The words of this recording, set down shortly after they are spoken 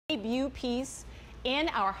debut piece in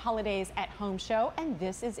our Holidays at Home show, and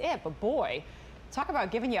this is it. But boy, talk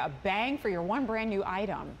about giving you a bang for your one brand new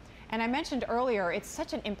item. And I mentioned earlier, it's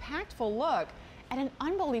such an impactful look at an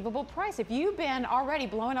unbelievable price. If you've been already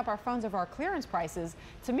blowing up our phones of our clearance prices,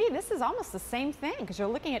 to me, this is almost the same thing, because you're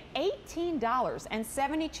looking at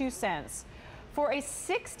 $18.72 for a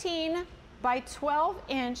 16 by 12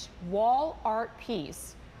 inch wall art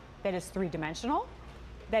piece that is three-dimensional,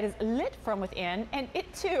 that is lit from within, and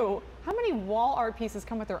it too, how many wall art pieces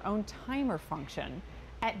come with their own timer function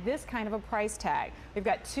at this kind of a price tag? We've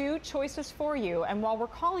got two choices for you, and while we're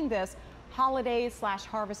calling this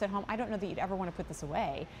Holidays/Harvest at Home, I don't know that you'd ever want to put this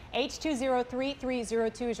away.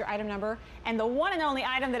 H203302 is your item number, and the one and only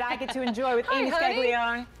item that I get to enjoy with Amy Scaglione.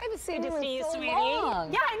 I haven't seen you in so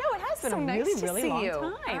long. Yeah, I know, it has been so a nice really long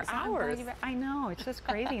you. time. Hours. I know, it's just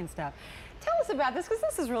crazy and stuff. Tell us about this, because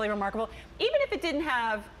this is really remarkable. Even if it didn't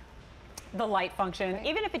have the light function,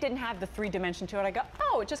 even if it didn't have the three-dimension to it, I go,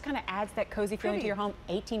 oh, it just kind of adds that cozy feeling to your home.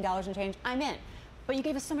 $18 and change, I'm in. But you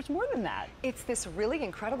gave us so much more than that. It's this really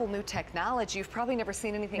incredible new technology. You've probably never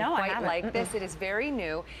seen anything quite quite like this. It is very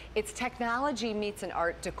new. It's technology meets an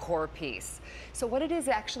art decor piece. So what it is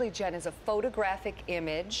actually, Jen, is a photographic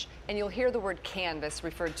image, and you'll hear the word canvas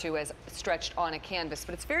referred to as stretched on a canvas,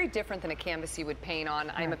 but it's very different than a canvas you would paint on.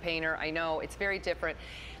 Right. I'm a painter, I know, it's very different.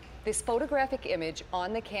 This photographic image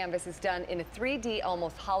on the canvas is done in a 3D,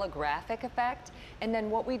 almost holographic effect. And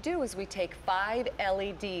then what we do is we take 5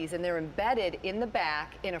 LEDs, and they're embedded in the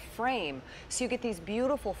back in a frame. So you get these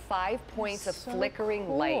beautiful 5 points of flickering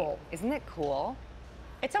light. Isn't it cool?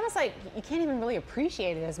 It's almost like you can't even really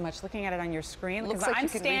appreciate it as much looking at it on your screen. Looks like I'm you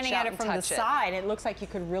could standing reach out at it from the side. It looks like you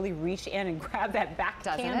could really reach in and grab that back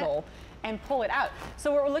candle and pull it out.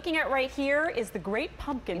 So what we're looking at right here is the Great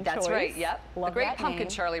Pumpkin choice. That's right, yep. Love the Great that Pumpkin, name.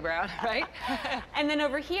 Charlie Brown, right? And then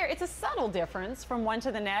over here, it's a subtle difference from one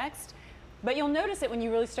to the next, but you'll notice it when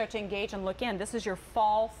you really start to engage and look in. This is your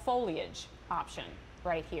fall foliage option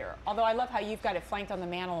right here. Although I love how you've got it flanked on the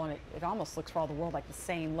mantle, and it almost looks for all the world like the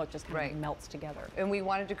same look, just kind of melts together. And we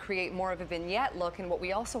wanted to create more of a vignette look, and what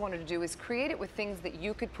we also wanted to do is create it with things that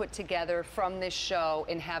you could put together from this show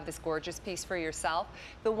and have this gorgeous piece for yourself.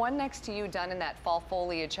 The one next to you done in that fall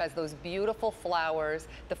foliage has those beautiful flowers,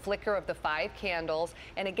 the flicker of the 5 candles,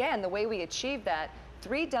 and again, the way we achieve that,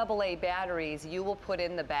 3 AA batteries you will put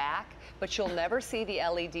in the back, but you'll never see the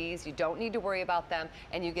LEDs. You don't need to worry about them,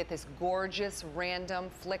 and you get this gorgeous random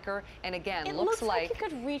flicker. And again, it looks like you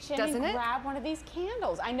could reach in and grab one of these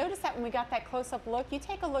candles. I noticed that when we got that close-up look. You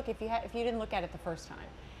take a look if you didn't look at it the first time.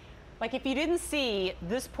 Like if you didn't see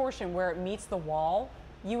this portion where it meets the wall,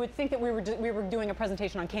 you would think that we were doing a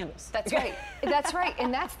presentation on candles. That's right. That's right.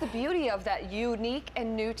 And that's the beauty of that unique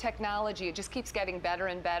and new technology. It just keeps getting better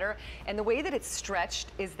and better. And the way that it's stretched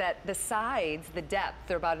is that the sides, the depth,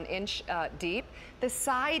 they're about 1 inch deep. The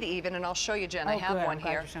side even, and I'll show you, Jen, I have one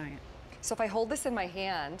here. So if I hold this in my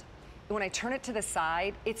hand, when I turn it to the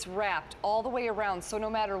side, it's wrapped all the way around. So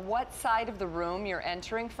no matter what side of the room you're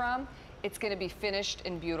entering from, it's going to be finished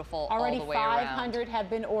and beautiful all the way around. Already 500 have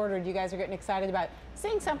been ordered. You guys are getting excited about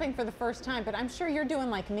seeing something for the first time, but I'm sure you're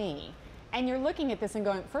doing like me. And you're looking at this and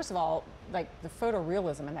going, first of all, like the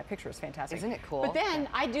photorealism in that picture is fantastic. Isn't it cool? But then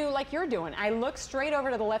I do like you're doing. I look straight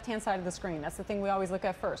over to the left-hand side of the screen. That's the thing we always look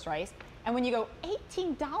at first, right? And when you go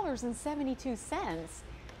 $18.72,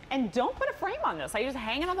 and don't put a frame on this. I just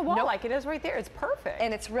hang it on the wall like it is right there. It's perfect.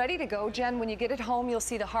 And it's ready to go, Jen. When you get it home, you'll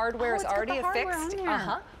see the hardware is already affixed.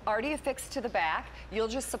 Already affixed to the back. You'll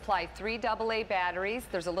just supply 3 AA batteries.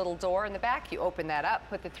 There's a little door in the back. You open that up,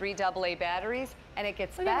 put the 3 AA batteries, and it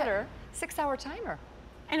gets better. 6-hour timer.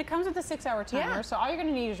 And it comes with a 6-hour timer, so all you're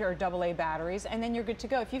gonna need is your AA batteries, and then you're good to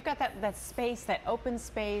go. If you've got that space, that open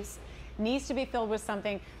space, needs to be filled with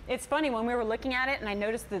something. It's funny, when we were looking at it and I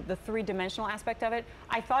noticed the 3-dimensional aspect of it,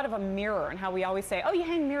 I thought of a mirror and how we always say, oh, you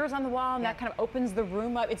hang mirrors on the wall and that kind of opens the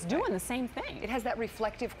room up. It's doing the same thing. It has that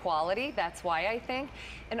reflective quality, that's why I think.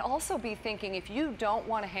 And also be thinking, if you don't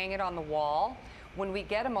want to hang it on the wall, when we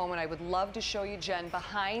get a moment, I would love to show you, Jen,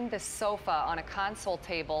 behind the sofa on a console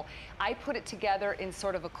table. I put it together in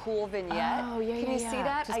sort of a cool vignette. Oh, yeah, Can you see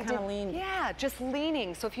that? Just kind of leaning. Yeah, just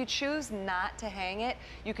leaning. So if you choose not to hang it,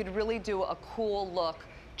 you could really do a cool look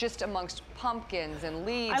just amongst pumpkins and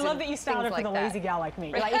leaves. I love that you styled it for the lazy gal like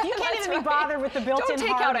me. Right. Like, if you can't even be bothered with the built-in hardware.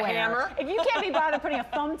 Don't take out a hammer. If you can't be bothered putting a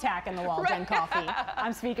thumbtack in the wall, Jen Coffey,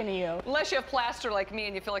 I'm speaking to you. Unless you have plaster like me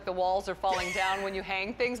and you feel like the walls are falling down when you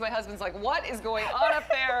hang things. My husband's like, what is going on up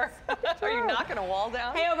there? Are you knocking a wall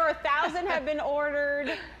down? Hey, over 1,000 have been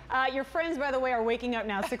ordered. Your friends, by the way, are waking up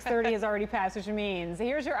now. 6:30 has already passed, which means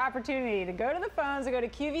here's your opportunity to go to the phones and go to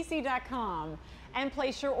QVC.com and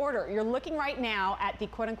place your order. You're looking right now at the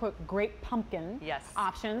quote-unquote grape pumpkin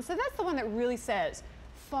option. So that's the one that really says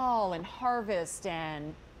fall and harvest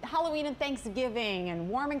and Halloween and Thanksgiving and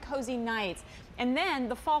warm and cozy nights. And then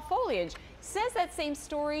the fall foliage says that same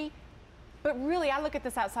story, but really I look at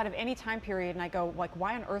this outside of any time period and I go, like,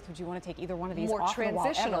 why on earth would you want to take either one of these more off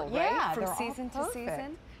transitional, the wall ever? right? Yeah, from season to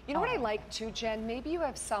season. You know what I like too, Jen? Maybe you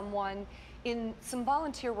have someone in some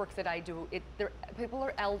volunteer work that I do. People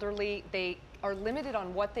are elderly. They are limited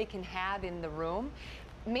on what they can have in the room.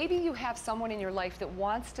 Maybe you have someone in your life that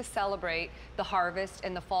wants to celebrate the harvest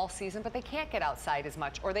and the fall season, but they can't get outside as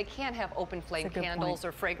much, or they can't have open flame candles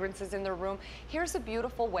or fragrances in their room. Here's a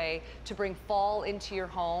beautiful way to bring fall into your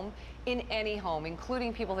home, in any home,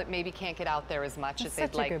 including people that maybe can't get out there as much as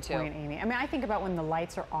they'd like to. That's such a good point, Amy. I mean, I think about when the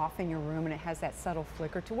lights are off in your room and it has that subtle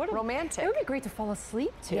flicker to what romantic. It would be great to fall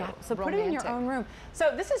asleep to. Yeah, so put it in your own room.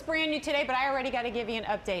 So this is brand new today, but I already got to give you an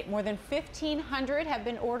update. More than 1,500 have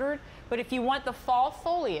been ordered, but if you want the fall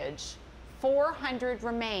foliage, 400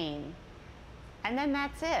 remain. And then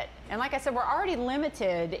that's it. And like I said, we're already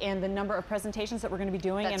limited in the number of presentations that we're going to be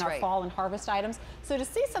doing in our fall and harvest items. So to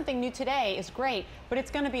see something new today is great, but it's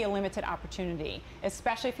going to be a limited opportunity,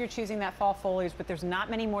 especially if you're choosing that fall foliage, but there's not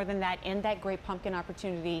many more than that in that great pumpkin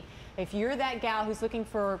opportunity. If you're that gal who's looking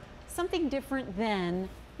for something different than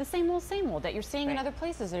the same old that you're seeing in other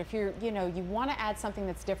places, and if you're, you want to add something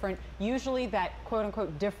that's different, usually that quote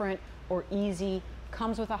unquote different or easy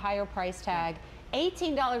comes with a higher price tag.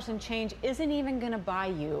 $18 and change isn't even going to buy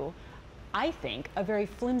you, I think, a very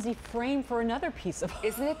flimsy frame for another piece of art.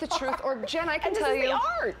 Isn't it the truth? Or Jen, I can tell you,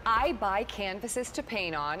 I buy canvases to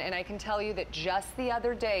paint on, and I can tell you that just the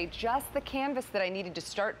other day, just the canvas that I needed to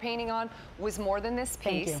start painting on was more than this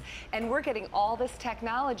piece. And we're getting all this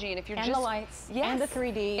technology, and if you're the lights, and the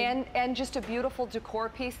 3D, and just a beautiful decor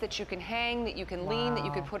piece that you can hang, that you can lean, that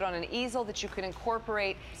you could put on an easel, that you can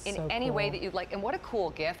incorporate in any way that you'd like. And what a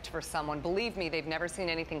cool gift for someone. Believe me, they've never seen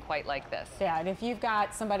anything quite like this. Yeah, and if you've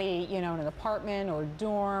got somebody, in an apartment or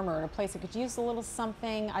dorm or in a place that could use a little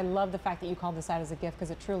something, I love the fact that you called this out as a gift,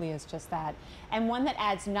 because it truly is just that. And one that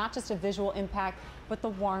adds not just a visual impact, but the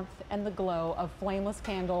warmth and the glow of flameless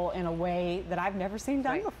candle in a way that I've never seen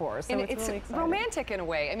done before. So it's really exciting. Romantic in a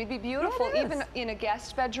way. I mean, it'd be beautiful. Even in a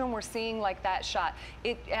guest bedroom, we're seeing like that shot.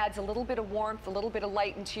 It adds a little bit of warmth, a little bit of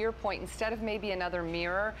light, and to your point, instead of maybe another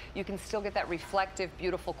mirror, you can still get that reflective,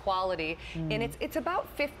 beautiful quality. And it's about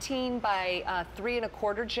 15 by 3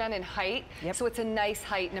 1/4, Jen, in height. So it's a nice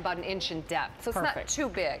height and about 1 inch in depth. So it's not too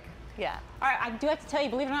big. Yeah. All right, I do have to tell you,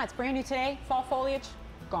 believe it or not, it's brand new today. Fall foliage,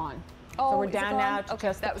 gone. Oh, so we're down now to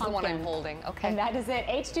just that was the one I'm holding. Okay. And that is it.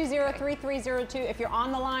 H203302. If you're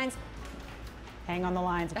on the lines, hang on the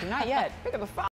lines. If you're not yet, pick up the phone.